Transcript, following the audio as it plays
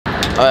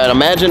All right,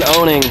 imagine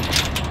owning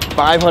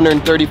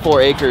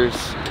 534 acres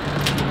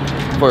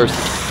for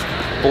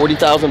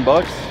 40,000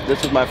 bucks.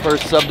 This is my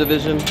first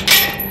subdivision,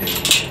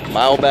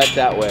 mile back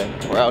that way.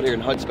 We're out here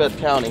in Hudspeth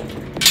County.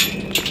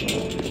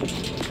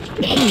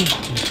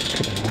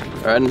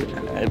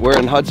 And we're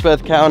in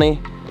Hudspeth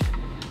County,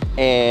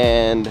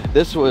 and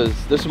this was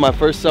my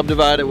first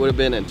subdivide. It would have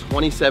been in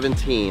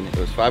 2017. It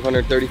was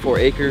 534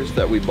 acres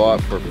that we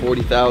bought for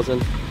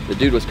 40,000. The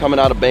dude was coming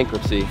out of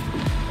bankruptcy,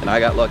 and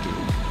I got lucky.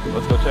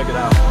 Let's go check it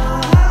out.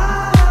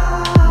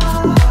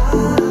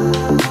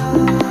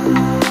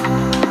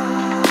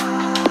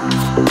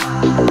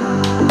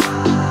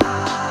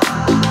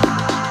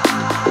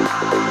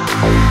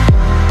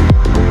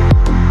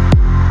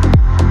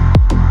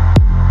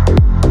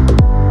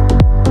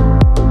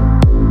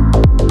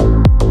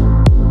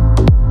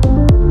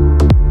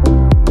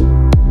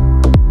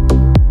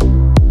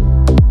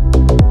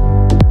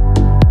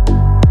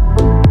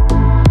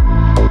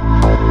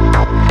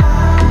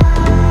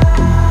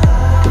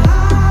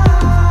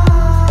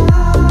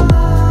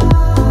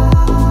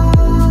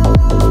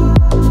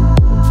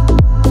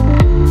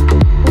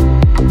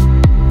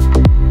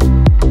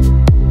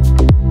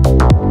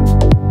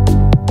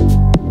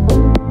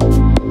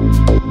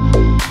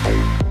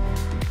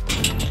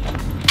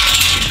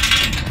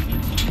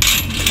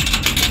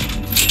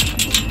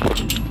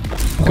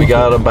 We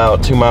got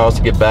about 2 miles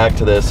to get back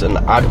to this, and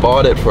I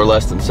bought it for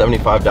less than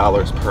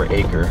 $75 per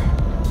acre.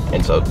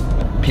 And so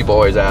people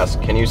always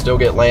ask, can you still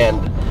get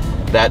land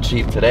that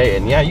cheap today?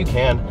 And yeah, you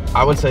can.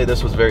 I would say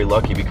this was very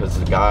lucky because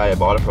the guy I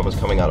bought it from was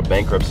coming out of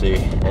bankruptcy,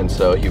 and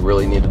so he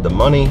really needed the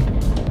money,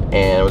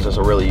 and it was just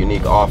a really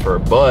unique offer.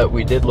 But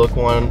we did look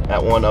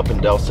at one up in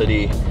Del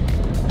City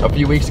a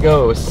few weeks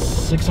ago. It was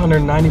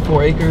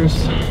 694 acres,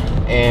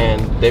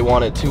 and they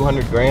wanted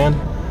 200 grand.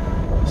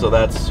 So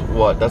that's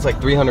like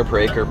 300 per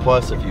acre,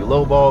 plus if you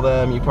lowball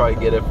them, you probably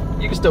get it.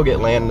 You can still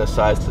get land this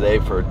size today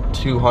for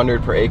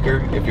 200 per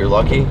acre if you're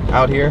lucky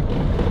out here.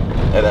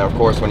 And then of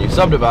course, when you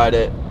subdivide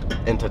it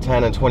into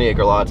 10 and 20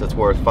 acre lots, it's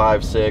worth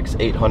 5, 6,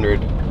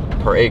 800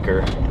 per acre.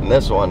 And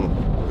this one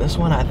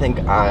I think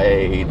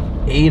I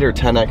 8 or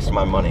 10x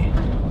my money.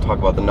 Talk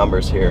about the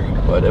numbers here,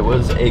 but it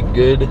was a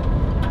good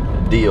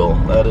deal,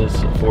 that is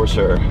for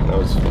sure. That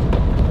was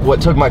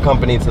what took my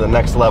company to the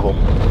next level.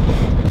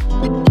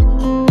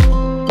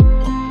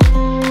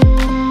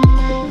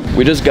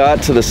 We just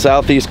got to the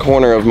southeast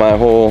corner of my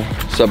whole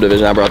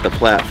subdivision. I brought the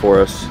plat for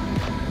us.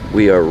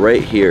 We are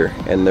right here,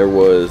 and there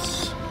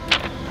was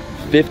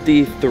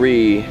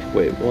 53,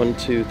 wait, 1,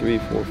 2, 3,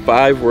 4,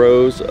 5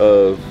 rows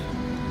of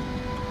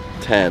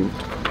 10.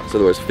 So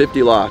there was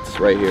 50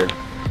 lots right here.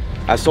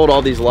 I sold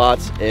all these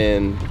lots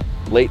in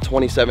late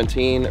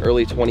 2017,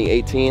 early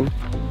 2018.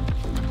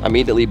 I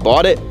immediately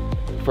bought it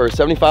for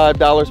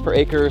 $75 per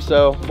acre or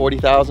so,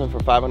 40,000 for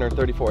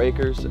 534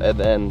 acres, and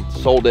then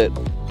sold it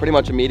pretty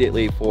much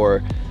immediately for,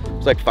 it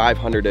was like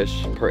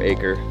 500-ish per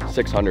acre,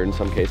 600 in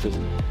some cases.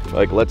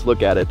 Like, let's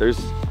look at it. There's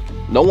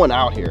no one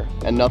out here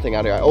and nothing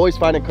out here. I always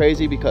find it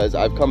crazy because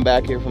I've come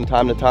back here from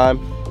time to time,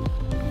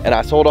 and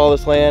I sold all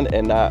this land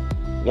and not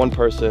one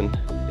person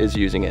is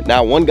using it.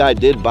 Now, one guy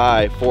did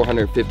buy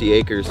 450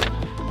 acres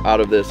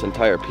out of this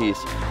entire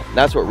piece.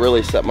 That's what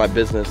really set my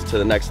business to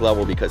the next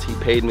level, because he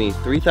paid me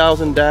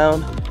 $3,000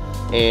 down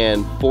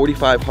and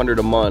 $4,500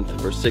 a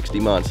month for 60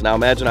 months. Now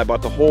imagine I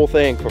bought the whole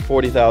thing for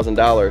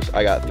 $40,000.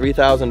 I got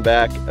 $3,000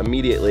 back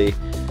immediately,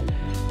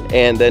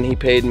 and then he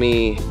paid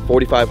me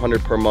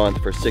 $4,500 per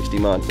month for 60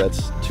 months.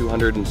 That's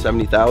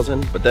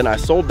 $270,000. But then I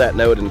sold that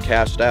note and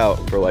cashed out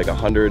for like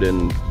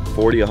 $140,000,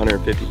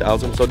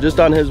 $150,000. So just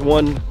on his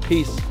one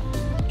piece,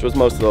 which was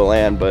most of the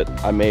land, but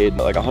I made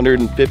like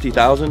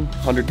 $150,000,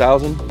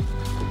 $100,000.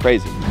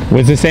 Crazy.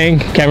 What's the saying?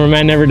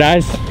 Cameraman never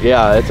dies?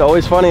 Yeah, it's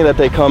always funny that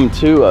they come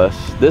to us.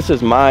 This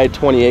is my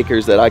 20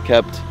 acres that I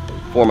kept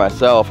for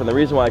myself, and the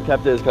reason why I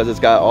kept it is because it's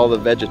got all the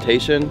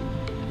vegetation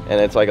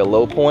and it's like a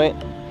low point,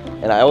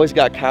 and I always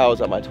got cows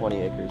on my 20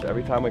 acres.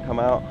 Every time we come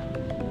out,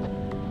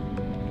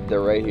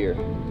 they're right here.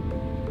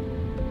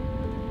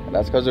 And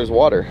that's because there's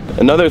water.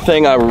 Another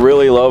thing I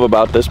really love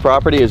about this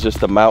property is just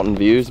the mountain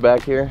views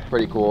back here.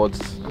 Pretty cool.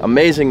 It's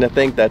amazing to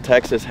think that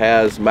Texas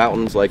has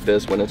mountains like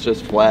this when it's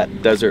just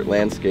flat desert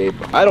landscape.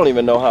 I don't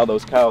even know how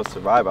those cows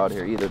survive out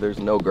here either. There's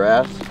no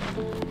grass.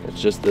 It's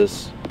just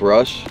this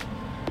brush.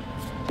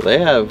 So they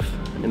have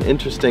an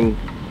interesting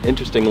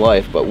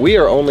life, but we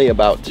are only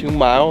about 2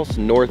 miles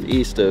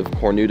northeast of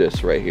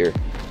Cornutus right here.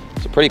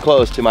 So pretty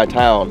close to my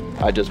town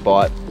I just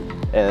bought.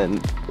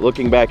 And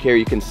looking back here,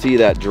 you can see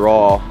that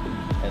draw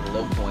and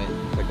low point.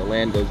 It's like the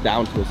land goes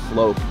down to a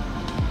slope.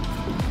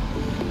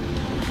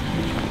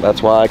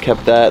 That's why I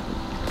kept that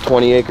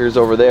 20 acres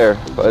over there.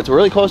 But it's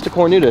really close to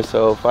Cornutus,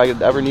 so if I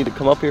ever need to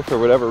come up here for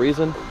whatever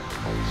reason,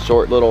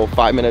 short little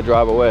 5-minute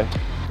drive away.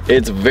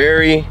 It's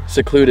very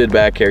secluded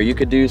back here. You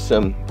could do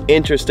some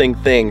interesting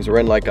things. We're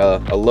in like a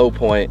low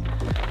point,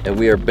 and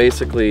we are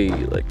basically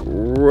like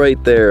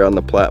right there on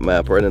the plat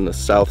map, right in the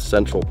south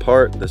central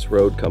part. This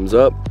road comes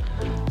up.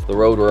 It's the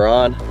road we're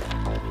on.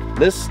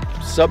 This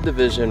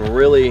subdivision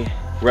really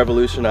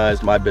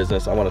revolutionized my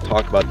business. I want to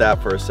talk about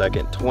that for a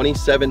second.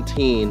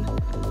 2017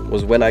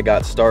 was when I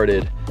got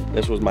started.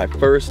 This was my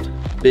first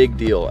big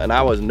deal, and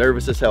I was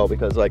nervous as hell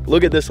because, like,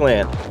 look at this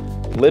land.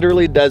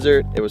 Literally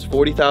desert. It was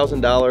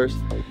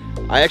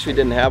 $40,000. I actually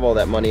didn't have all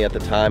that money at the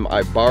time.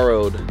 I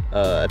borrowed,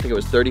 I think it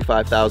was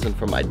 $35,000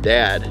 from my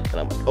dad. And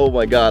I'm like, oh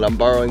my God, I'm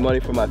borrowing money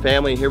from my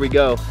family. Here we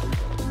go.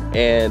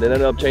 And it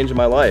ended up changing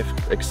my life,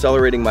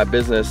 accelerating my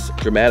business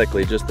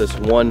dramatically, just this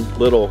one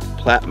little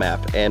plat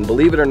map. And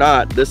believe it or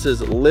not, this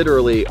is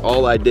literally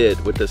all I did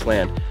with this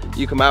land.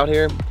 You come out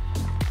here,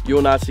 you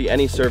will not see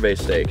any survey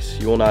stakes.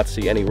 You will not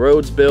see any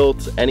roads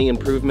built, any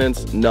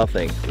improvements,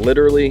 nothing.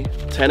 Literally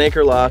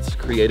 10-acre lots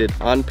created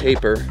on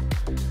paper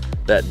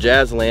that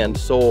Jazzland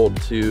sold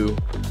to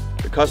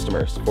the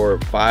customers for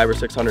 $500 or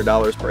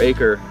 $600 per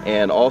acre.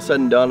 And all said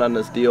and done on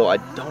this deal, I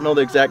don't know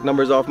the exact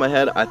numbers off my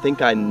head. I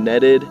think I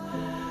netted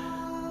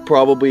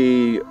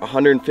probably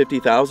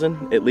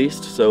 150,000 at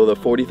least. So the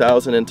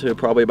 40,000 into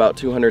probably about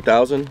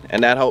 200,000.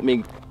 And that helped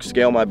me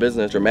scale my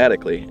business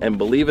dramatically. And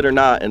believe it or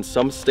not, in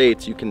some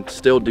states, you can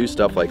still do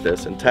stuff like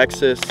this. In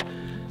Texas,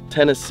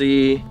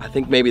 Tennessee, I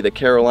think maybe the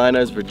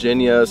Carolinas,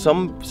 Virginia,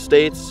 some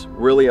states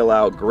really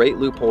allow great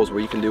loopholes where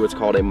you can do what's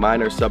called a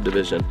minor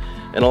subdivision.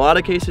 In a lot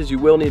of cases, you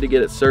will need to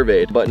get it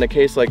surveyed, but in a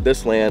case like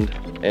this land,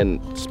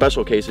 and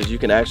special cases, you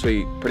can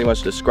actually pretty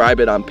much describe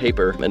it on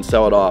paper and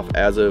sell it off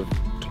as of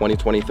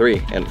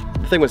 2023. And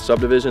the thing with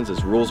subdivisions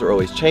is rules are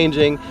always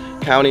changing,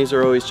 counties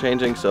are always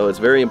changing, so it's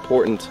very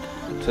important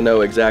to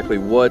know exactly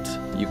what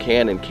you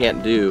can and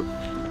can't do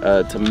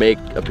to make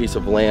a piece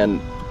of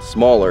land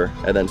smaller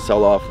and then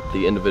sell off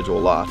the individual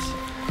lots.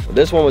 But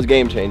this one was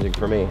game changing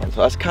for me, and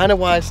so that's kind of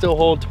why I still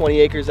hold 20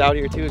 acres out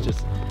here too. It's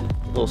just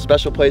a little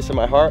special place in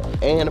my heart.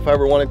 And if I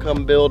ever want to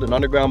come build an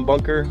underground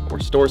bunker or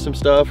store some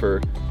stuff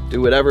or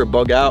do whatever,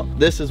 bug out,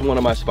 this is one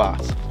of my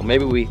spots. Well,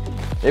 maybe we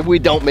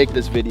don't make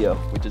this video,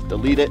 we just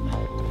delete it,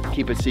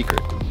 keep it secret.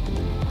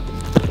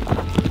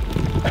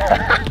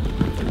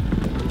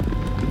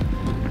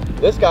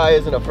 This guy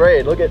isn't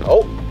afraid. Look at,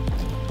 oh,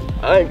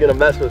 I ain't gonna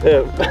mess with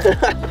him.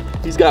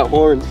 He's got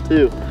horns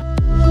too.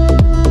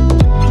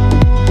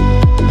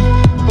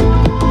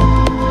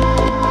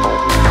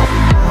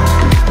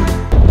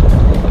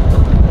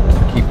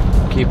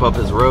 Keep up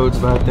his roads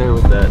back there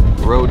with that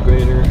road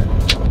grader.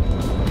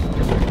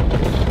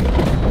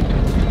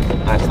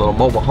 Nice little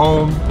mobile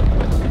home.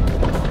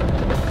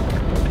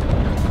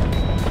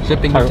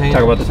 Shipping container.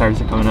 Talk about the tires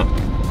that are coming up.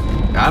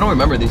 I don't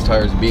remember these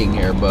tires being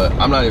here, but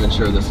I'm not even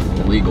sure this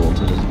is legal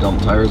to just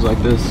dump tires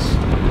like this.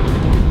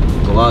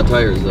 It's a lot of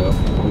tires though.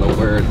 I don't know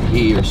where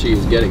he or she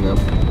is getting them.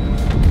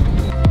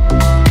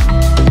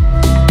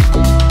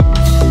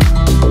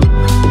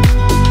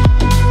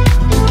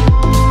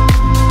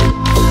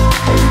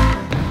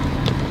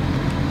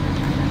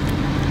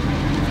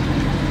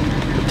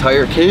 The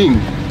Tire King.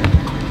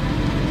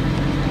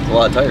 It's a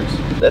lot of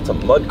tires. That's a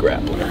mud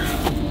grappler.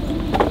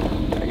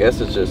 I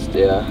guess it's just,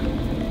 yeah,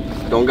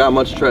 don't got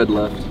much tread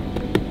left.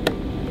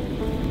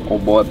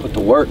 Old boy put to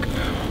work.